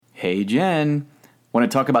Hey, Jen. Want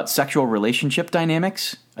to talk about sexual relationship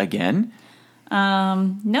dynamics again?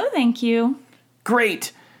 No, thank you.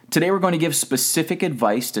 Great! Today we're going to give specific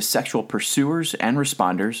advice to sexual pursuers and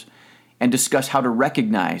responders and discuss how to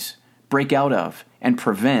recognize, break out of, and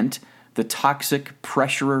prevent the toxic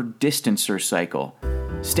pressurer-distancer cycle.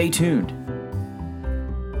 Stay tuned.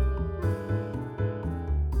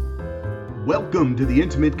 Welcome to the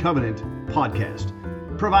Intimate Covenant podcast,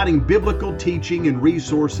 providing biblical teaching and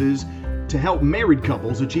resources to help married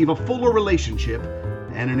couples achieve a fuller relationship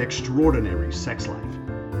and an extraordinary sex life.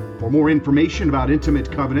 For more information about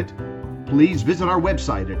Intimate Covenant, please visit our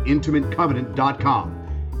website at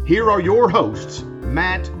intimatecovenant.com. Here are your hosts,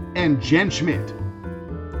 Matt and Jen Schmidt.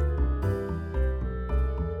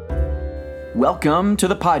 Welcome to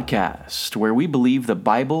the podcast, where we believe the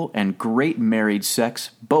Bible and great married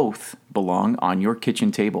sex both belong on your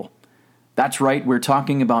kitchen table. That's right, we're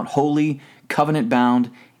talking about holy, covenant-bound,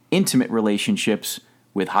 intimate relationships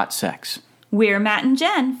with hot sex. We're Matt and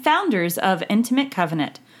Jen, founders of Intimate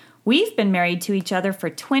Covenant. We've been married to each other for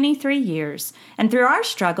 23 years, and through our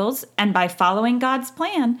struggles and by following God's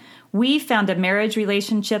plan, we've found a marriage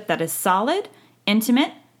relationship that is solid,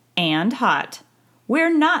 intimate, and hot.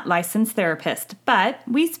 We're not licensed therapists, but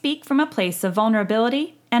we speak from a place of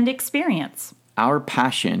vulnerability and experience. Our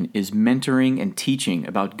passion is mentoring and teaching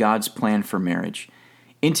about God's plan for marriage.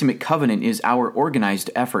 Intimate Covenant is our organized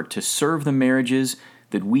effort to serve the marriages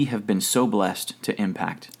that we have been so blessed to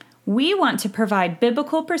impact. We want to provide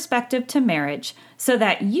biblical perspective to marriage so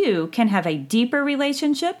that you can have a deeper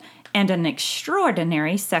relationship and an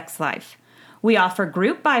extraordinary sex life. We offer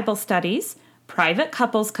group Bible studies, private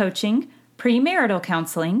couples coaching, premarital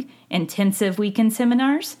counseling, intensive weekend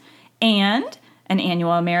seminars, and an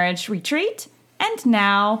annual marriage retreat, and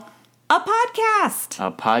now a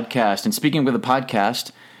podcast. And speaking of a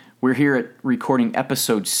podcast, we're here at recording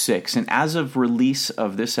episode 6. And as of release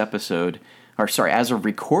of this episode, as of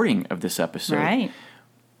recording of this episode, right,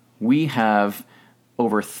 we have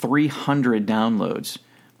over 300 downloads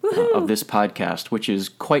of this podcast, which is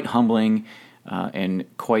quite humbling and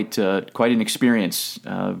quite an experience.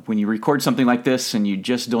 When you record something like this and you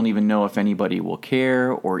just don't even know if anybody will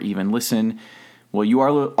care or even listen, well, you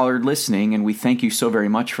are listening, and we thank you so very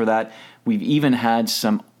much for that. We've even had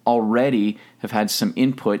some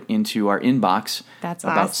input into our inbox about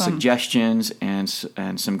awesome. suggestions and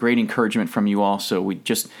some great encouragement from you all. So we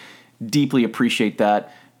just deeply appreciate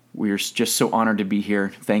that. We're just so honored to be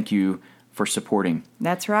here. Thank you for supporting.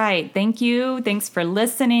 That's right. Thank you. Thanks for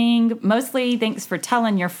listening. Mostly thanks for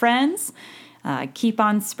telling your friends. Keep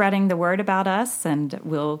on spreading the word about us, and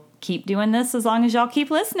we'll keep doing this as long as y'all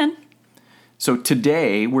keep listening. So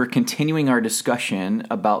today, we're continuing our discussion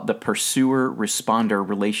about the pursuer-responder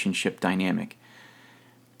relationship dynamic.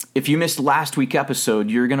 If you missed last week's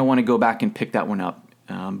episode, you're going to want to go back and pick that one up.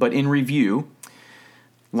 But in review,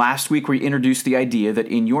 last week we introduced the idea that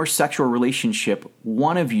in your sexual relationship,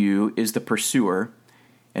 one of you is the pursuer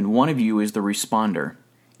and one of you is the responder.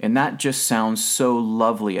 And that just sounds so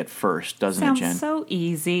lovely at first, doesn't it, Jen? Sounds so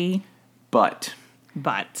easy. But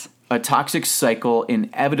a toxic cycle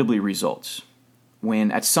inevitably results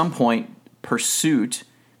when at some point pursuit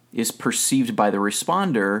is perceived by the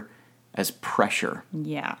responder as pressure.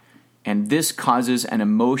 Yeah. And this causes an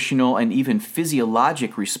emotional and even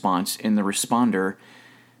physiologic response in the responder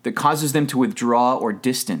that causes them to withdraw or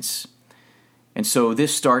distance. And so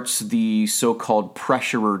this starts the so-called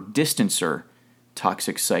pressurer-distancer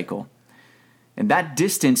toxic cycle. And that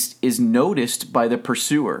distance is noticed by the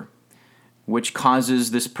pursuer, which causes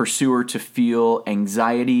this pursuer to feel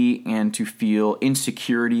anxiety and to feel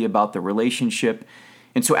insecurity about the relationship.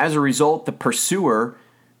 And so as a result, the pursuer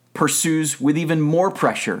pursues with even more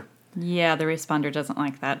pressure. Yeah, the responder doesn't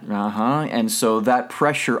like that. And so that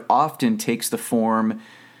pressure often takes the form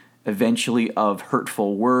eventually of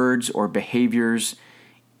hurtful words or behaviors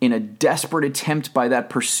in a desperate attempt by that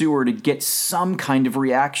pursuer to get some kind of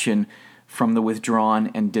reaction from the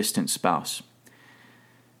withdrawn and distant spouse.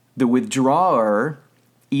 The withdrawer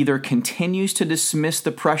either continues to dismiss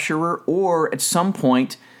the pressurer or at some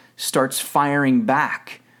point starts firing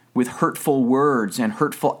back with hurtful words and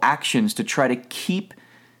hurtful actions to try to keep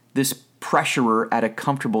this pressurer at a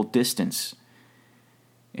comfortable distance.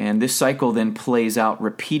 And this cycle then plays out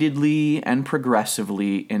repeatedly and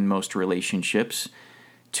progressively in most relationships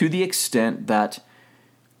to the extent that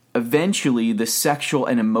eventually the sexual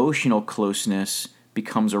and emotional closeness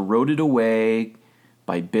becomes eroded away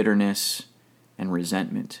by bitterness and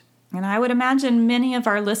resentment. And I would imagine many of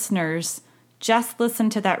our listeners just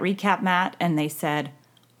listened to that recap, Matt, and they said,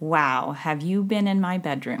 wow, have you been in my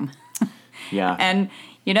bedroom? Yeah. And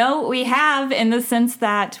We have, in the sense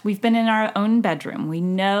that we've been in our own bedroom. We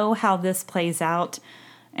know how this plays out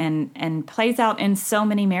and plays out in so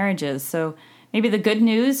many marriages. So maybe the good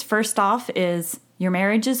news, first off, is your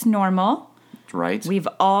marriage is normal. Right. We've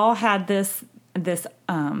all had this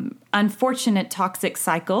unfortunate toxic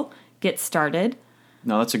cycle get started.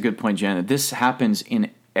 No, that's a good point, Janet. This happens in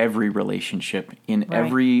every relationship, in Right.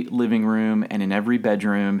 every living room and in every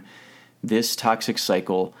bedroom. This toxic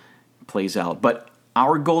cycle plays out. But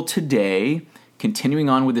our goal today, continuing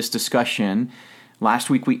on with this discussion, last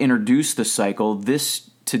week we introduced the cycle.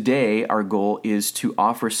 Today, our goal is to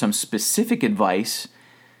offer some specific advice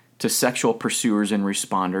to sexual pursuers and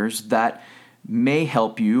responders that may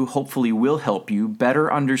help you, hopefully will help you,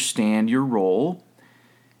 better understand your role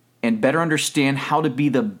and better understand how to be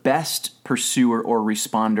the best pursuer or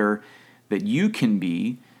responder that you can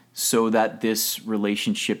be so that this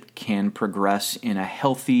relationship can progress in a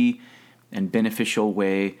healthy and beneficial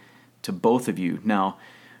way to both of you. Now,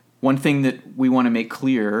 one thing that we want to make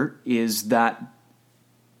clear is that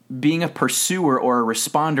being a pursuer or a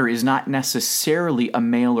responder is not necessarily a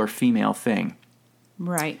male or female thing.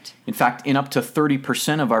 Right. In fact, in up to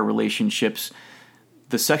 30% of our relationships,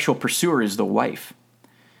 the sexual pursuer is the wife.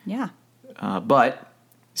 Yeah. But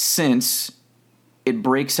since it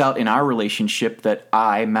breaks out in our relationship that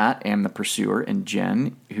I, Matt, am the pursuer, and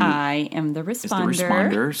Jen, who I am the is the responder.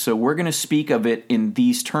 responder, so we're going to speak of it in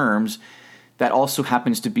these terms. That also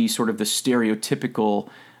happens to be sort of the stereotypical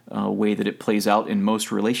way that it plays out in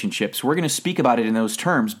most relationships. We're going to speak about it in those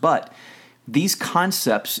terms, but these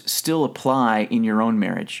concepts still apply in your own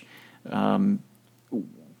marriage.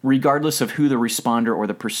 Regardless of who the responder or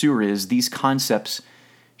the pursuer is, these concepts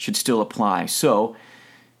should still apply. So,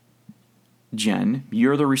 Jen,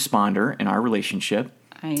 you're the responder in our relationship.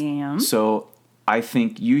 I am. So I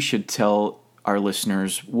think you should tell our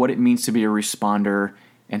listeners what it means to be a responder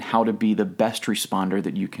and how to be the best responder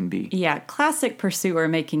that you can be. Yeah, classic pursuer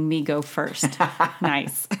making me go first.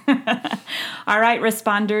 Nice. All right,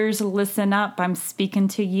 responders, listen up. I'm speaking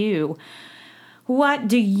to you. What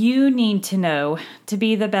do you need to know to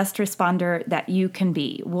be the best responder that you can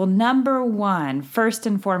be? Well, number one, first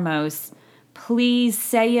and foremost, please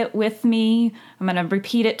say it with me. I'm going to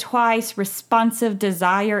repeat it twice. Responsive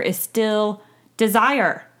desire is still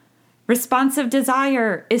desire. Responsive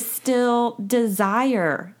desire is still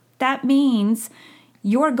desire. That means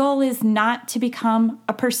your goal is not to become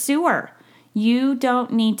a pursuer. You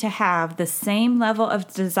don't need to have the same level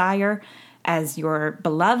of desire as your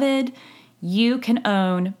beloved. You can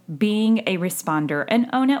own being a responder and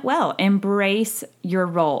own it well. Embrace your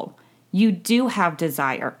role. You do have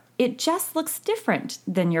desire. It just looks different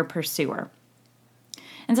than your pursuer.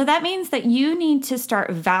 And so that means that you need to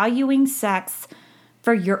start valuing sex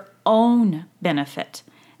for your own benefit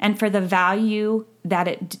and for the value that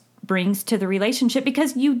it brings to the relationship,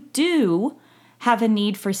 because you do have a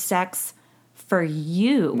need for sex for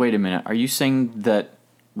you. Wait a minute. Are you saying that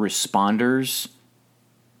responders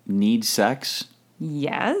need sex?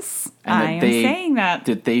 Yes, And I am saying that.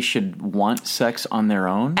 That they should want sex on their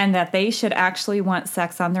own? And that they should actually want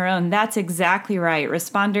sex on their own. That's exactly right.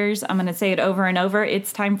 Responders, I'm going to say it over and over.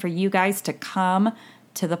 It's time for you guys to come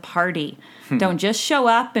to the party. Don't just show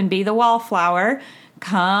up and be the wallflower.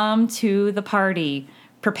 Come to the party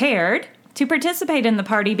prepared to participate in the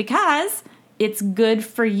party because it's good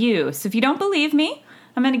for you. So if you don't believe me,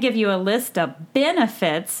 I'm going to give you a list of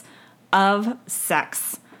benefits of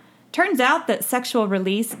sex. Turns out that sexual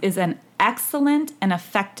release is an excellent and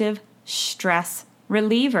effective stress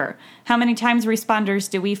reliever. How many times, responders,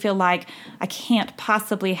 do we feel like, I can't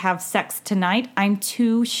possibly have sex tonight? I'm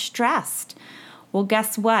too stressed. Well,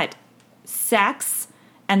 guess what? Sex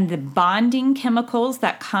and the bonding chemicals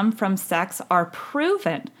that come from sex are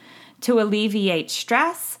proven to alleviate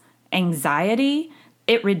stress, anxiety.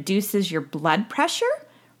 It reduces your blood pressure,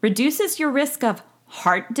 reduces your risk of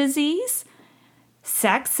heart disease.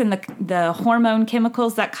 Sex and the hormone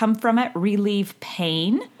chemicals that come from it relieve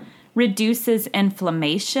pain, reduces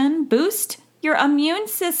inflammation, boost your immune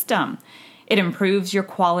system. It improves your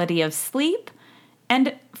quality of sleep.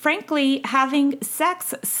 And frankly, having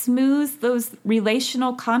sex smooths those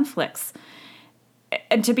relational conflicts.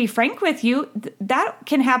 And to be frank with you, that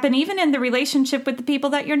can happen even in the relationship with the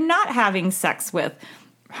people that you're not having sex with.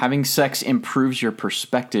 Having sex improves your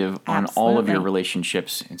perspective on all of your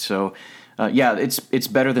relationships. And so, it's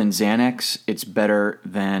better than Xanax. It's better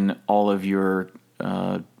than all of your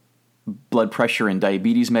blood pressure and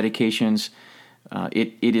diabetes medications.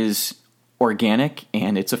 It is organic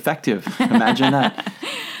and it's effective. Imagine that.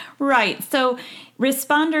 Right. So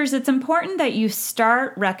Responders, it's important that you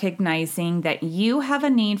start recognizing that you have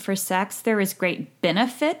a need for sex. There is great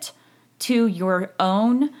benefit to your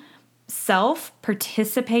own self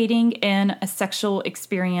participating in a sexual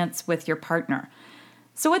experience with your partner.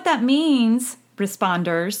 So what that means,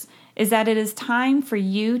 responders, is that it is time for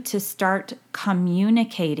you to start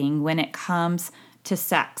communicating when it comes to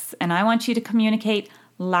sex. And I want you to communicate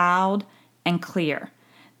loud and clear.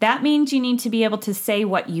 That means you need to be able to say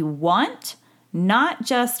what you want, not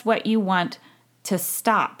just what you want to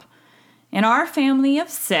stop. In our family of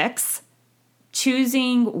 6,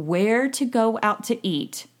 choosing where to go out to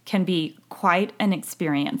eat can be quite an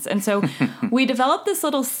experience. And so we developed this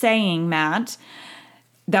little saying, Matt,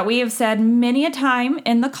 that we have said many a time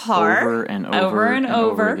in the car. Over and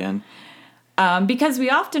over again. Because we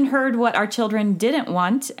often heard what our children didn't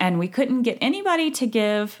want, and we couldn't get anybody to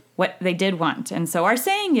give what they did want. And so our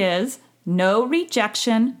saying is, no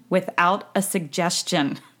rejection without a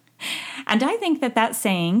suggestion. And I think that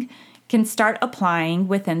saying can start applying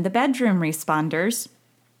within the bedroom, responders.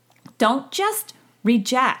 Don't just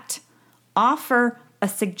reject, offer a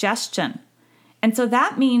suggestion. And so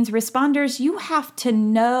that means, responders, you have to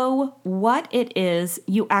know what it is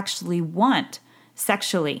you actually want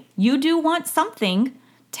sexually. You do want something,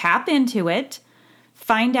 tap into it,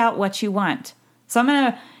 find out what you want. So I'm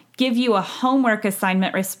going to give you a homework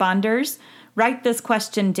assignment, responders. Write this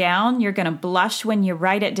question down. You're going to blush when you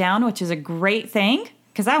write it down, which is a great thing,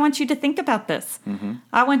 because I want you to think about this.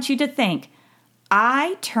 I want you to think,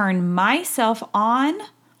 I turn myself on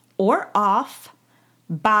or off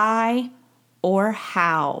by or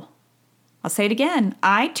how. I'll say it again.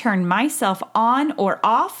 I turn myself on or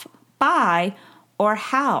off by or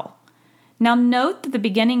how. Now note that the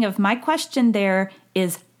beginning of my question there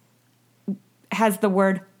has the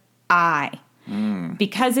word I.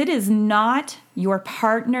 Because it is not your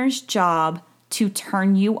partner's job to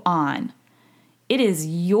turn you on. It is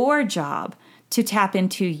your job to tap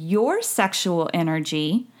into your sexual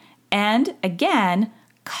energy and, again,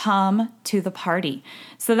 come to the party.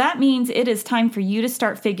 So that means it is time for you to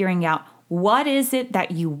start figuring out what is it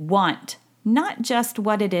that you want, not just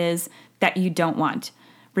what it is that you don't want.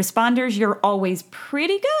 Responders, you're always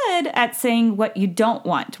pretty good at saying what you don't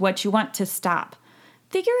want, what you want to stop.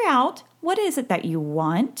 Figure out what is it that you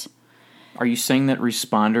want. Are you saying that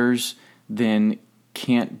responders then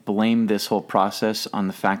can't blame this whole process on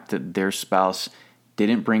the fact that their spouse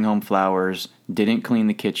didn't bring home flowers, didn't clean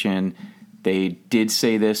the kitchen, they did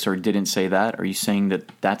say this or didn't say that? Are you saying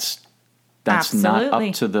that that's not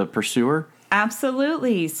up to the pursuer?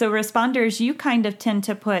 Absolutely. So responders, you kind of tend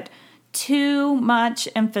to put too much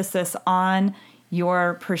emphasis on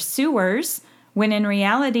your pursuers, when in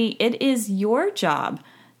reality, it is your job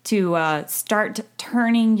to start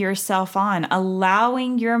turning yourself on,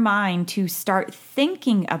 allowing your mind to start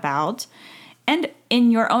thinking about, and in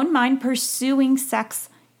your own mind, pursuing sex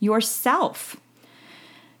yourself.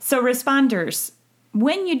 So responders,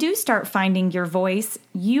 when you do start finding your voice,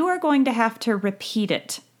 you are going to have to repeat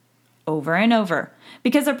it over and over,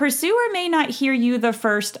 because a pursuer may not hear you the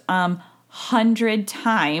first 100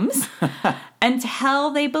 times until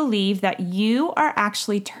they believe that you are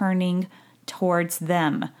actually turning towards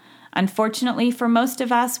them. Unfortunately, for most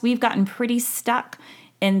of us, we've gotten pretty stuck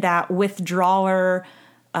in that withdrawer,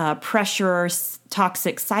 pressure,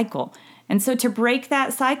 toxic cycle. And so to break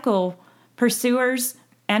that cycle, pursuers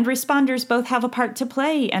and responders both have a part to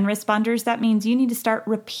play. And responders, that means you need to start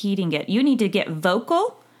repeating it. You need to get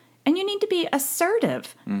vocal, and you need to be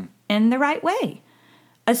assertive in the right way.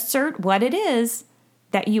 Assert what it is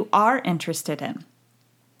that you are interested in.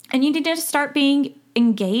 And you need to start being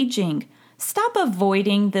engaging. Stop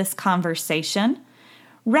avoiding this conversation.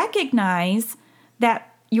 Recognize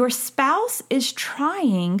that your spouse is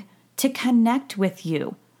trying to connect with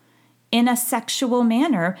you in a sexual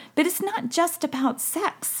manner, but it's not just about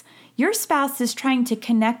sex. Your spouse is trying to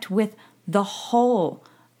connect with the whole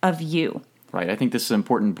of you. Right. I think this is an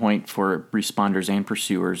important point for responders and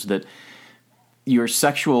pursuers, that your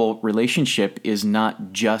sexual relationship is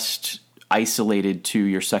not just isolated to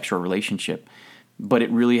your sexual relationship, but it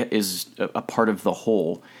really is a part of the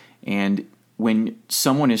whole. And when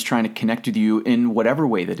someone is trying to connect with you in whatever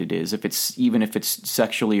way that it is, even if it's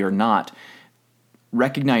sexually or not,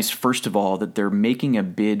 recognize first of all that they're making a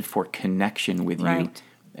bid for connection with you,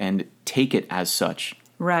 and take it as such.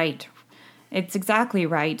 Right. It's exactly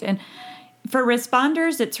right. And for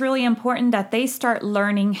responders, it's really important that they start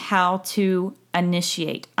learning how to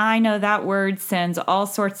initiate. I know that word sends all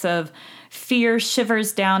sorts of fear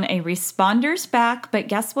shivers down a responder's back, but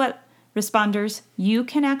guess what, responders? You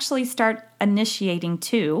can actually start initiating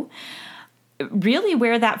too. really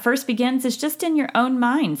where that first begins is just in your own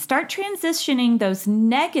mind. Start transitioning those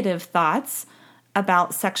negative thoughts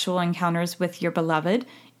about sexual encounters with your beloved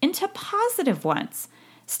into positive ones.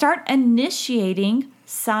 Start initiating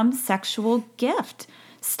some sexual gift.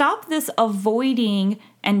 Stop this avoiding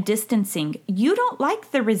and distancing. You don't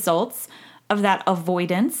like the results of that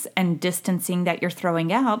avoidance and distancing that you're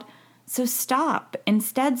throwing out, so stop.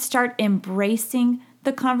 Instead, start embracing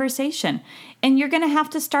the conversation. And you're going to have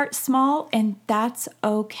to start small, and that's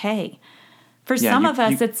okay. For some of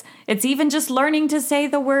us, it's even just learning to say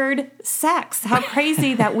the word sex. How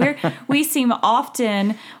crazy that we seem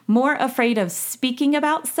often more afraid of speaking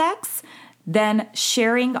about sex than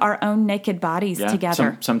sharing our own naked bodies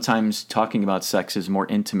together. Sometimes talking about sex is more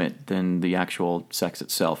intimate than the actual sex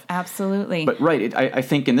itself. Absolutely. But right, I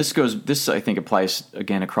think, and this I think applies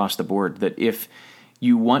again across the board, that if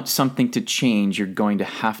you want something to change, you're going to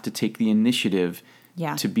have to take the initiative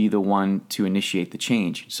to be the one to initiate the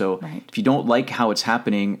change. So if you don't like how it's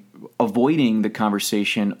happening, avoiding the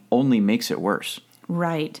conversation only makes it worse.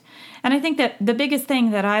 Right. And I think that the biggest thing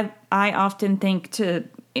that I often think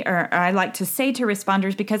or I like to say to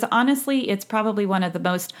responders, because honestly, it's probably one of the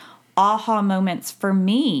most aha moments for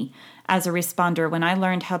me as a responder when I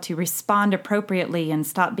learned how to respond appropriately and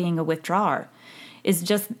stop being a withdrawer, it's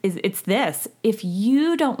this. If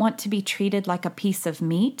you don't want to be treated like a piece of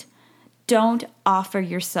meat, don't offer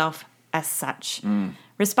yourself as such.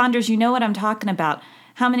 Responders, you know what I'm talking about.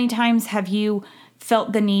 How many times have you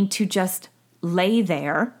felt the need to just lay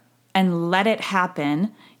there and let it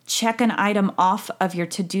happen, check an item off of your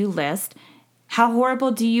to-do list? How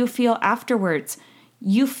horrible do you feel afterwards?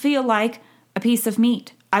 You feel like a piece of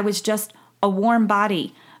meat. I was just a warm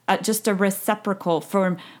body, just a reciprocal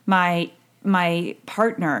for my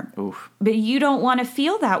partner. Oof. But you don't want to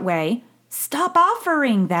feel that way. Stop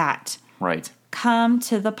offering that. Right. Come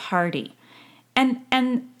to the party. And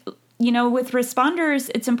with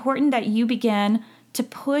responders, it's important that you begin to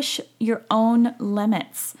push your own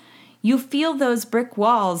limits. You feel those brick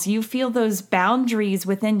walls, you feel those boundaries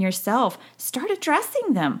within yourself. Start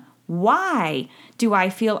addressing them. Why do I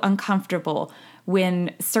feel uncomfortable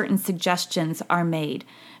when certain suggestions are made?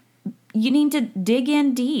 You need to dig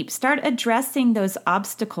in deep. Start addressing those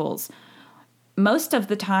obstacles. Most of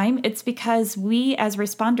the time, it's because we as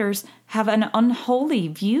responders have an unholy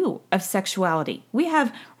view of sexuality. We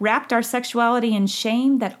have wrapped our sexuality in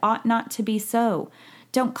shame that ought not to be so.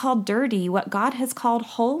 Don't call dirty what God has called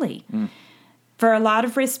holy. For a lot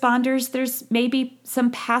of responders, there's maybe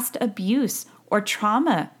some past abuse or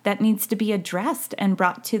trauma that needs to be addressed and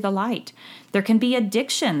brought to the light. There can be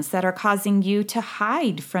addictions that are causing you to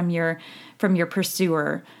hide from your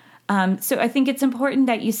pursuer. So I think it's important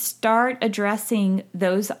that you start addressing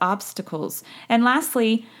those obstacles. And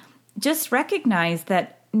lastly, just recognize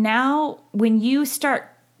that now when you start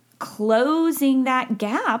closing that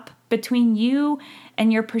gap between you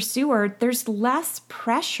and your pursuer, there's less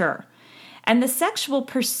pressure. And the sexual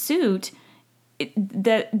pursuit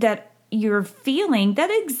that you're feeling, that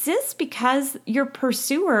exists because your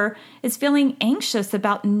pursuer is feeling anxious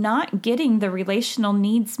about not getting the relational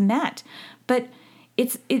needs met. But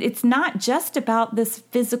it's not just about this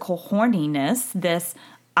physical horniness, this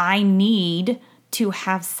I need to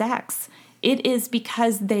have sex. It is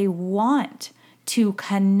because they want to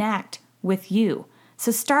connect with you.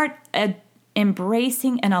 So start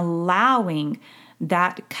embracing and allowing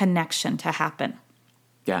that connection to happen.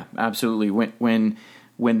 Yeah, absolutely. When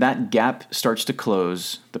that gap starts to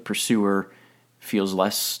close, the pursuer feels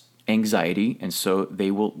less anxiety, and so they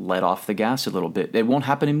will let off the gas a little bit. It won't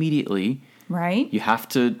happen immediately. Right. You have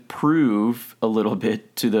to prove a little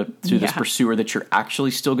bit to this pursuer that you're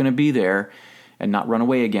actually still going to be there and not run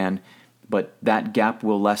away again. But that gap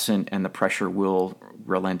will lessen and the pressure will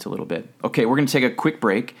relent a little bit. Okay, we're going to take a quick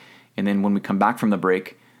break. And then when we come back from the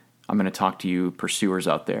break, I'm going to talk to you pursuers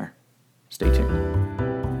out there. Stay tuned.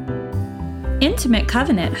 Intimate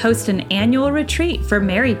Covenant hosts an annual retreat for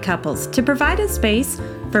married couples to provide a space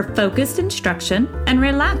for focused instruction and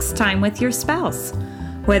relaxed time with your spouse.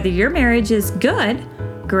 Whether your marriage is good,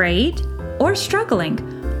 great, or struggling,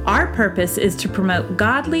 our purpose is to promote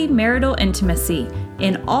godly marital intimacy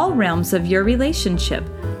in all realms of your relationship,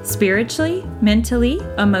 spiritually, mentally,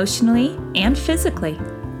 emotionally, and physically.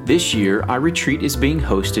 This year, our retreat is being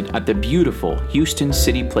hosted at the beautiful Houston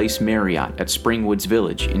City Place Marriott at Springwoods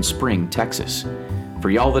Village in Spring, Texas.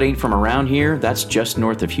 For y'all that ain't from around here, that's just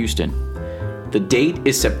north of Houston. The date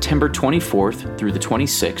is September 24th through the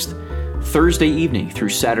 26th, Thursday evening through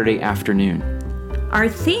Saturday afternoon. Our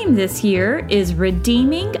theme this year is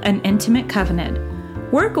Redeeming an Intimate Covenant.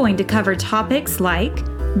 We're going to cover topics like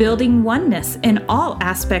building oneness in all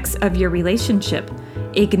aspects of your relationship,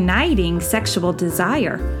 igniting sexual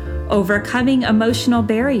desire, overcoming emotional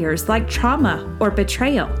barriers like trauma or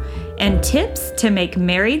betrayal, and tips to make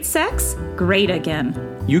married sex great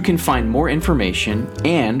again. You can find more information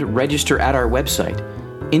and register at our website,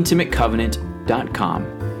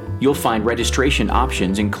 intimatecovenant.com. You'll find registration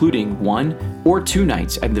options including 1 or 2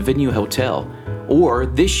 nights at the Venue Hotel, or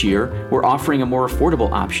this year we're offering a more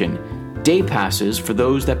affordable option, day passes for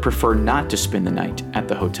those that prefer not to spend the night at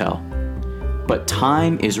the hotel. But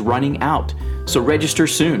time is running out, so register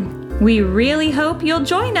soon. We really hope you'll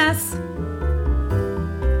join us.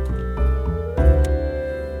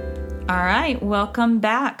 All right, welcome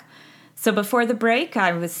back. So before the break,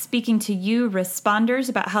 I was speaking to you responders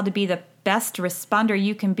about how to be the best responder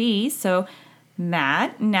you can be. So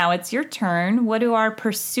Matt, now it's your turn. What do our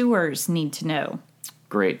pursuers need to know?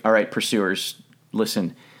 Great. All right, pursuers,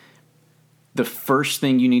 listen. The first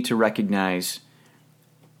thing you need to recognize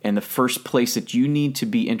and the first place that you need to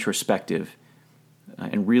be introspective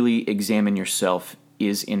and really examine yourself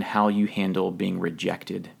is in how you handle being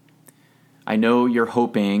rejected. I know you're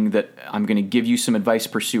hoping that I'm going to give you some advice,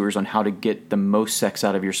 pursuers, on how to get the most sex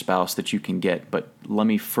out of your spouse that you can get, but let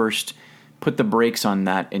me first put the brakes on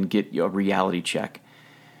that and get a reality check.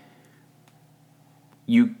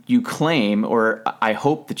 You claim, or I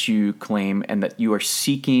hope that you claim, and that you are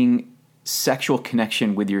seeking sexual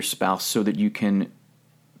connection with your spouse so that you can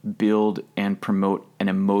build and promote an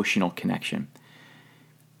emotional connection.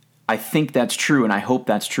 I think that's true, and I hope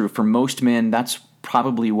that's true. For most men, that's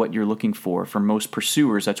probably what you're looking for. For most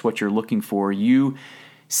pursuers, that's what you're looking for. You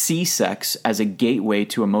see sex as a gateway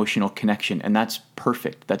to emotional connection, and that's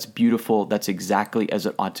perfect. That's beautiful. That's exactly as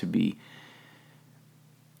it ought to be.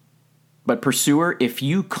 But pursuer, if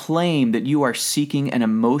you claim that you are seeking an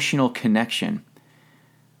emotional connection,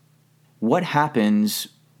 what happens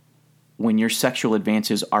when your sexual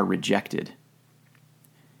advances are rejected?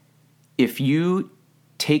 If you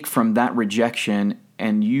take from that rejection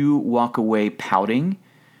and you walk away pouting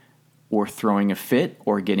or throwing a fit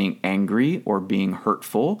or getting angry or being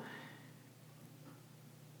hurtful,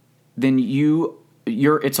 then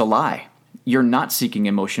it's a lie. You're not seeking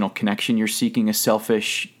emotional connection. You're seeking a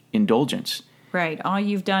selfish indulgence. Right. All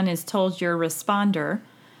you've done is told your responder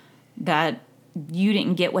that you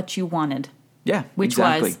didn't get what you wanted. Yeah, which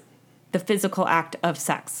exactly. was the physical act of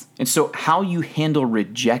sex. And so how you handle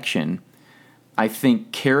rejection, I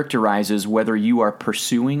think, characterizes whether you are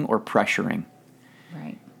pursuing or pressuring.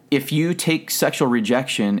 Right. If you take sexual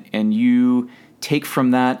rejection and you take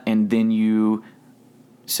from that and then you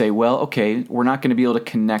say, well, okay, we're not going to be able to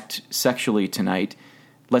connect sexually tonight.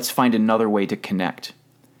 Let's find another way to connect.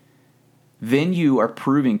 Then you are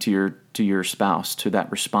proving to your spouse, to that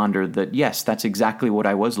responder, that yes, that's exactly what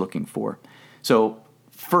I was looking for. So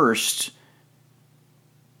first,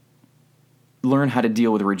 learn how to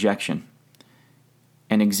deal with rejection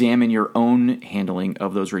and examine your own handling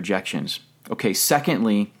of those rejections. Okay,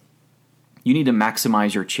 secondly, you need to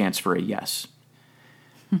maximize your chance for a yes.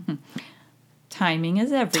 Timing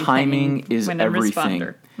is everything. Timing is everything.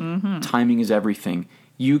 Mm-hmm. Timing is everything.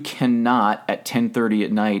 You cannot, at 10:30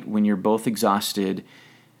 at night, when you're both exhausted,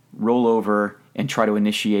 roll over and try to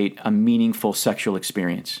initiate a meaningful sexual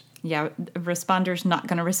experience. Yeah, a responder's not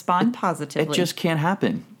going to respond positively. It just can't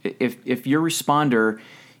happen. If your responder,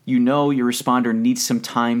 your responder needs some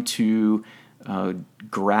time to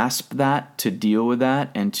grasp that, to deal with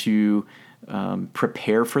that, and to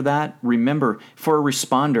prepare for that. Remember, for a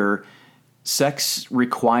responder, sex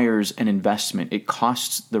requires an investment. It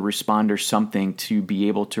costs the responder something to be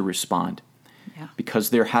able to respond. Yeah. Because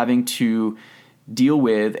they're having to deal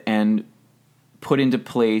with and put into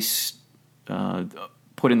place,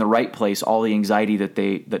 put in the right place all the anxiety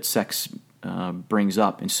that sex brings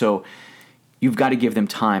up. And so you've got to give them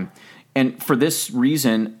time. And for this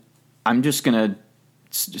reason, I'm just going to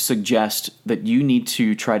suggest that you need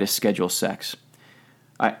to try to schedule sex.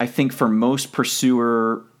 I think for most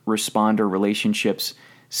pursuer-responder relationships,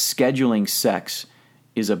 scheduling sex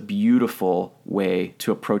is a beautiful way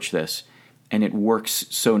to approach this, and it works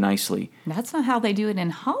so nicely. That's not how they do it in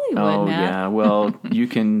Hollywood, Matt. Yeah, well, you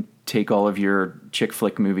can take all of your chick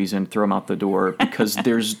flick movies and throw them out the door because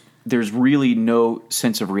there's really no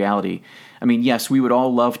sense of reality. I mean, yes, we would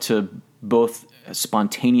all love to both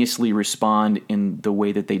spontaneously respond in the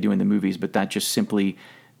way that they do in the movies, but that just simply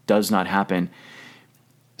does not happen.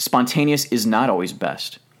 Spontaneous is not always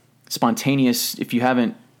best. Spontaneous, if you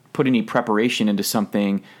haven't put any preparation into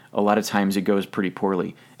something, a lot of times it goes pretty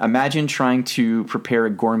poorly. Imagine trying to prepare a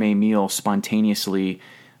gourmet meal spontaneously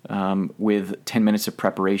with 10 minutes of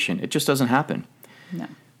preparation. It just doesn't happen. No.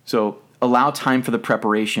 So allow time for the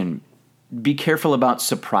preparation. Be careful about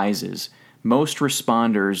surprises. Most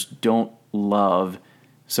responders don't love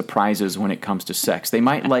surprises when it comes to sex. They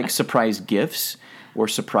might like surprise gifts or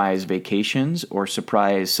surprise vacations or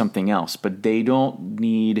surprise something else, but they don't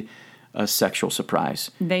need a sexual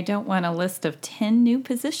surprise. They don't want a list of 10 new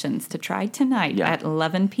positions to try tonight at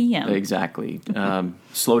 11 p.m. Exactly.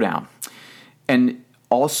 Slow down. And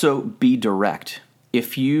also be direct.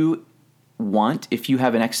 If you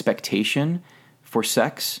have an expectation for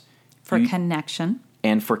sex, connection.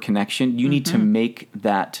 And for connection, you need to make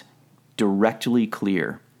that directly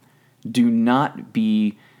clear. Do not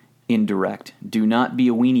be indirect. Do not be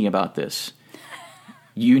a weenie about this.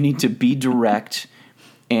 You need to be direct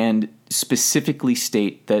and specifically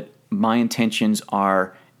state that my intentions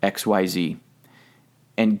are XYZ.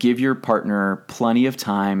 And give your partner plenty of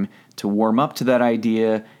time to warm up to that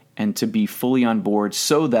idea and to be fully on board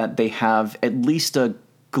so that they have at least a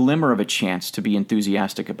glimmer of a chance to be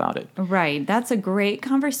enthusiastic about it. Right. That's a great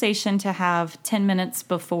conversation to have 10 minutes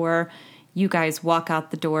before you guys walk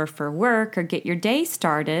out the door for work or get your day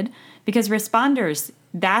started, because responders,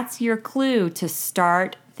 that's your clue to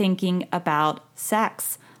start thinking about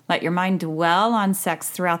sex. Let your mind dwell on sex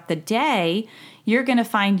throughout the day. You're going to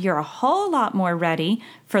find you're a whole lot more ready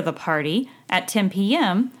for the party at 10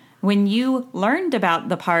 p.m. when you learned about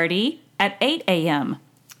the party at 8 a.m.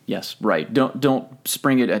 Yes, right. Don't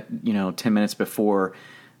spring it at 10 minutes before,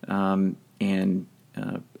 and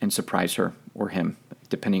surprise her or him,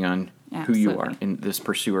 depending on who you are in this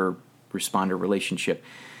pursuer-responder relationship.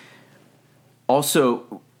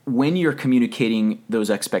 Also, when you're communicating those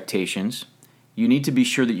expectations, you need to be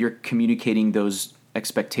sure that you're communicating those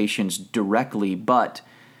expectations directly, but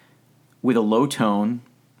with a low tone,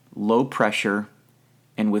 low pressure,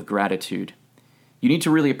 and with gratitude. You need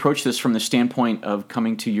to really approach this from the standpoint of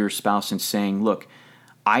coming to your spouse and saying, look,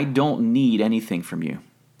 I don't need anything from you.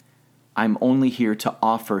 I'm only here to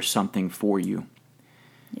offer something for you.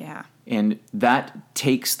 Yeah. And that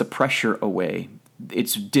takes the pressure away.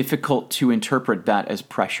 It's difficult to interpret that as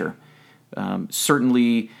pressure.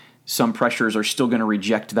 Certainly, some pressures are still going to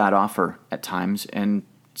reject that offer at times, and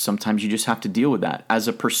sometimes you just have to deal with that. As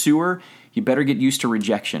a pursuer, you better get used to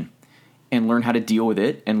rejection and learn how to deal with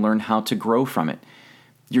it and learn how to grow from it.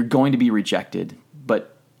 You're going to be rejected,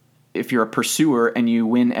 but if you're a pursuer and you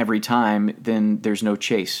win every time, then there's no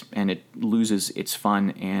chase and it loses its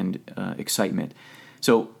fun and excitement.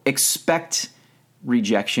 So expect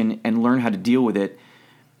rejection and learn how to deal with it,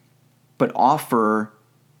 but offer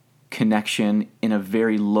connection in a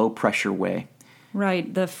very low pressure way.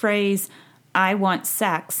 Right. The phrase, I want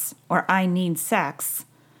sex or I need sex,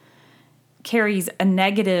 carries a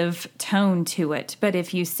negative tone to it. But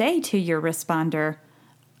if you say to your responder,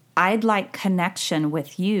 I'd like connection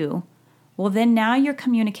with you, well, then now you're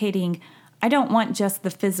communicating, I don't want just the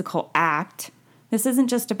physical act. This isn't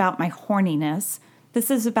just about my horniness. This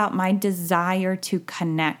is about my desire to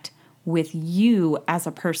connect with you as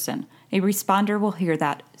a person. A responder will hear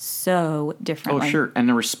that so differently. Oh, sure. And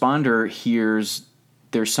the responder hears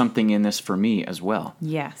there's something in this for me as well.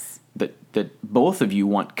 Yes. That both of you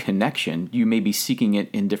want connection. You may be seeking it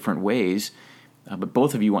in different ways, but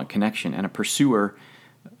both of you want connection. And a pursuer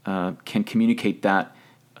can communicate that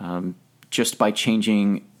just by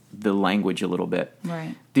changing the language a little bit.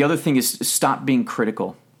 Right. The other thing is stop being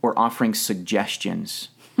critical or offering suggestions.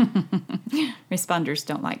 Responders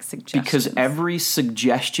don't like suggestions. Because every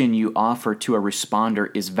suggestion you offer to a responder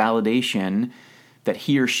is validation that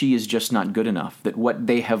he or she is just not good enough, that what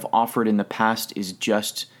they have offered in the past is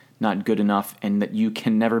just not good enough, and that you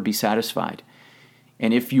can never be satisfied.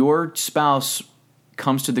 And if your spouse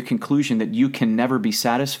comes to the conclusion that you can never be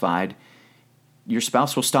satisfied, your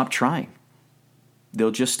spouse will stop trying.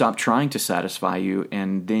 They'll just stop trying to satisfy you,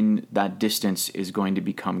 and then that distance is going to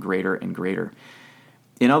become greater and greater.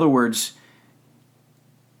 In other words,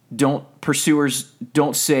 pursuers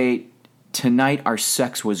don't say, tonight our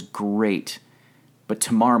sex was great, but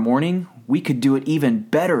tomorrow morning we could do it even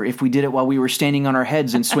better if we did it while we were standing on our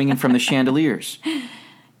heads and swinging from the chandeliers.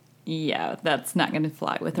 Yeah, that's not going to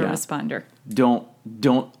fly with a responder. Don't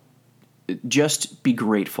just be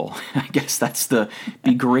grateful. I guess that's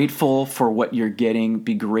be grateful for what you're getting,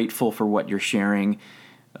 be grateful for what you're sharing,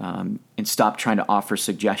 and stop trying to offer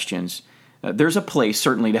suggestions. There's a place,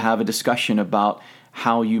 certainly, to have a discussion about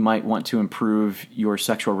how you might want to improve your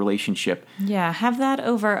sexual relationship. Yeah, have that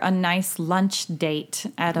over a nice lunch date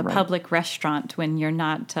at a public restaurant when you're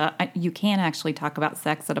not... you can actually talk about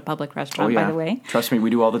sex at a public restaurant, by the way. Trust me, we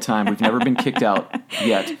do all the time. We've never been kicked out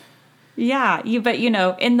yet. Yeah, but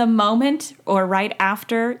in the moment or right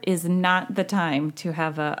after is not the time to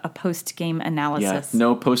have a post-game analysis. Yeah,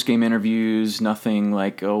 no post-game interviews, nothing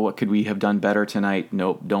like, oh, what could we have done better tonight?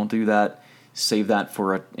 Nope, don't do that. Save that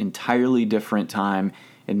for an entirely different time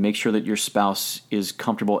and make sure that your spouse is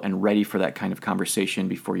comfortable and ready for that kind of conversation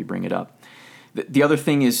before you bring it up. The other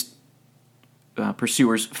thing is,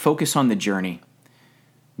 pursuers, focus on the journey,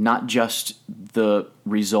 not just the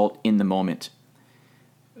result in the moment.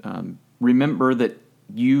 Remember that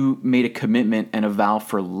you made a commitment and a vow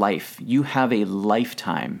for life. You have a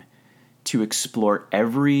lifetime to explore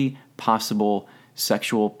every possible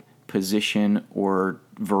sexual position or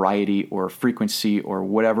variety or frequency or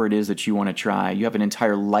whatever it is that you want to try. You have an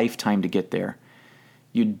entire lifetime to get there.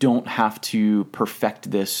 You don't have to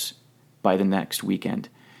perfect this by the next weekend.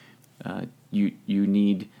 You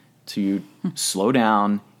need to slow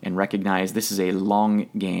down and recognize this is a long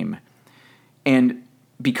game. And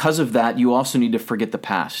because of that, you also need to forget the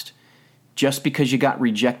past. Just because you got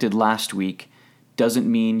rejected last week doesn't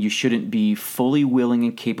mean you shouldn't be fully willing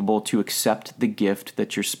and capable to accept the gift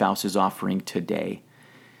that your spouse is offering today.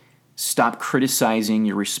 Stop criticizing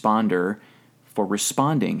your responder for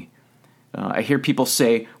responding. I hear people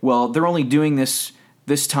say, well, they're only doing this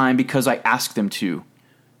time because I asked them to.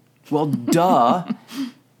 Well, duh.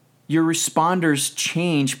 Your responder's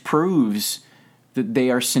change proves that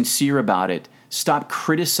they are sincere about it. Stop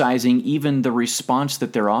criticizing even the response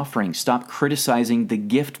that they're offering. Stop criticizing the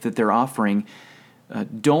gift that they're offering.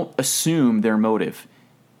 Don't assume their motive.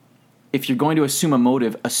 If you're going to assume a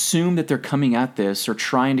motive, assume that they're coming at this or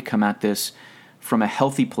trying to come at this from a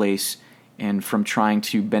healthy place and from trying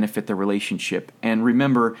to benefit the relationship. And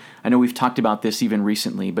remember, I know we've talked about this even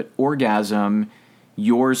recently, but orgasm,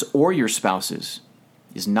 yours or your spouse's,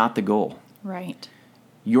 is not the goal. Right.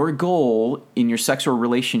 Your goal in your sexual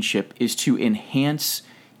relationship is to enhance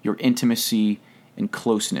your intimacy and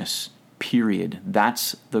closeness, period.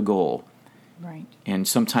 That's the goal. Right. And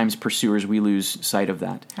sometimes pursuers, we lose sight of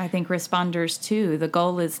that. I think responders, too. The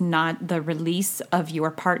goal is not the release of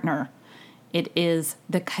your partner. It is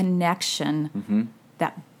the connection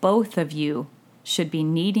that both of you should be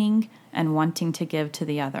needing and wanting to give to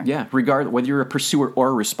the other. Yeah, whether you're a pursuer or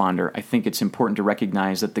a responder, I think it's important to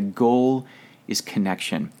recognize that the goal is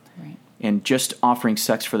connection. Right. And just offering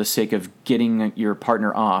sex for the sake of getting your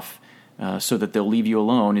partner off so that they'll leave you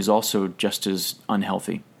alone is also just as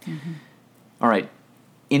unhealthy. Mm-hmm. All right.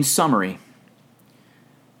 In summary,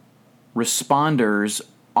 responders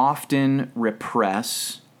often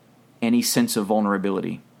repress any sense of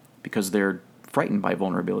vulnerability because they're frightened by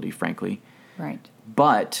vulnerability, frankly. Right.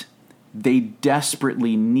 But they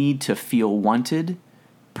desperately need to feel wanted,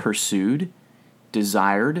 pursued,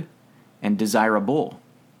 desired, and desirable.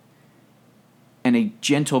 And a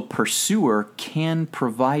gentle pursuer can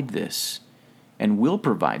provide this and will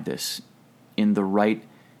provide this in the right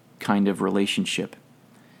kind of relationship.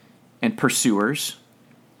 And pursuers,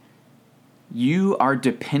 you are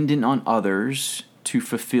dependent on others to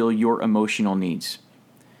fulfill your emotional needs.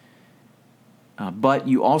 But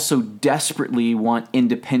you also desperately want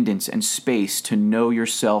independence and space to know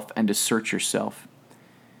yourself and assert yourself.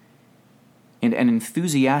 And an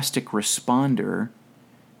enthusiastic responder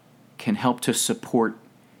can help to support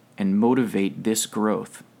and motivate this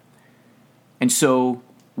growth. And so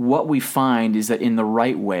what we find is that in the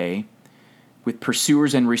right way, with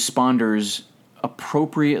pursuers and responders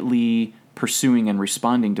appropriately pursuing and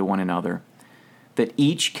responding to one another, that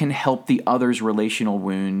each can help the other's relational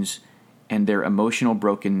wounds and their emotional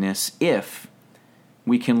brokenness if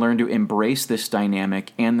we can learn to embrace this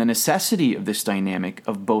dynamic and the necessity of this dynamic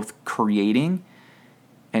of both creating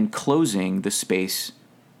and closing the space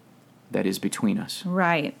that is between us.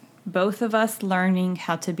 Right. Both of us learning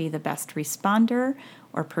how to be the best responder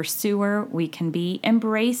or pursuer we can be.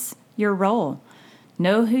 Embrace your role.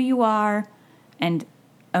 Know who you are and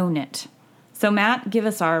own it. So, Matt, give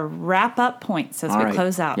us our wrap-up points as we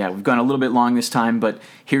close out. Yeah, we've gone a little bit long this time, but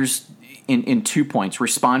here's in 2 points.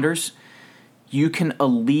 Responders, you can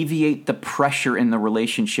alleviate the pressure in the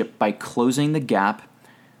relationship by closing the gap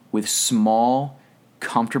with small,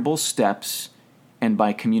 comfortable steps and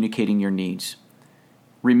by communicating your needs.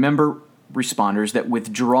 Remember, responders, that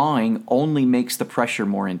withdrawing only makes the pressure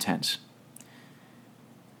more intense.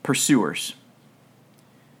 Pursuers,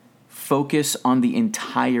 focus on the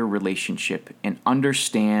entire relationship and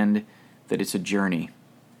understand that it's a journey.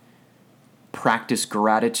 Practice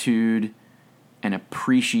gratitude and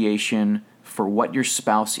appreciation for what your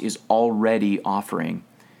spouse is already offering.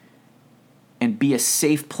 And be a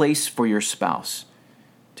safe place for your spouse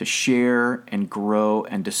to share and grow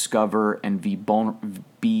and discover and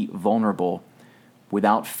be vulnerable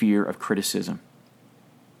without fear of criticism.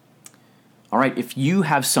 All right, if you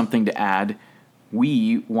have something to add,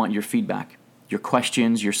 we want your feedback, your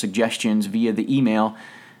questions, your suggestions via the email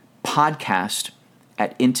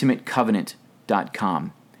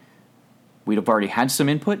podcast@intimatecovenant.com. We'd have already had some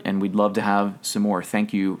input, and we'd love to have some more.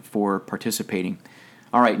 Thank you for participating.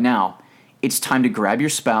 All right, now it's time to grab your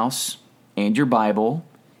spouse and your Bible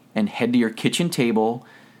and head to your kitchen table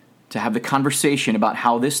to have the conversation about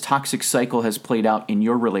how this toxic cycle has played out in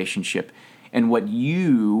your relationship and what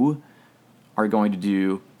you are going to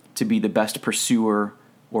do to be the best pursuer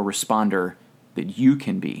or responder that you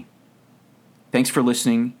can be. Thanks for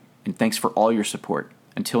listening, and thanks for all your support.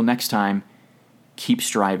 Until next time, keep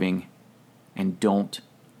striving and don't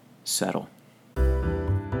settle.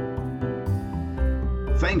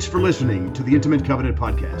 Thanks for listening to the Intimate Covenant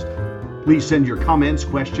Podcast. Please send your comments,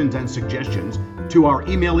 questions, and suggestions to our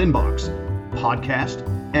email inbox,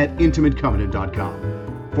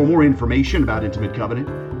 podcast@intimatecovenant.com. For more information about Intimate Covenant,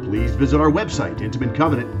 please visit our website,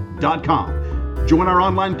 intimatecovenant.com. Join our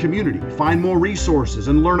online community, find more resources,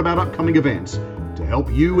 and learn about upcoming events to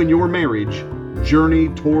help you and your marriage journey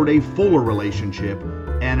toward a fuller relationship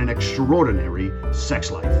and an extraordinary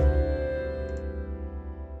sex life.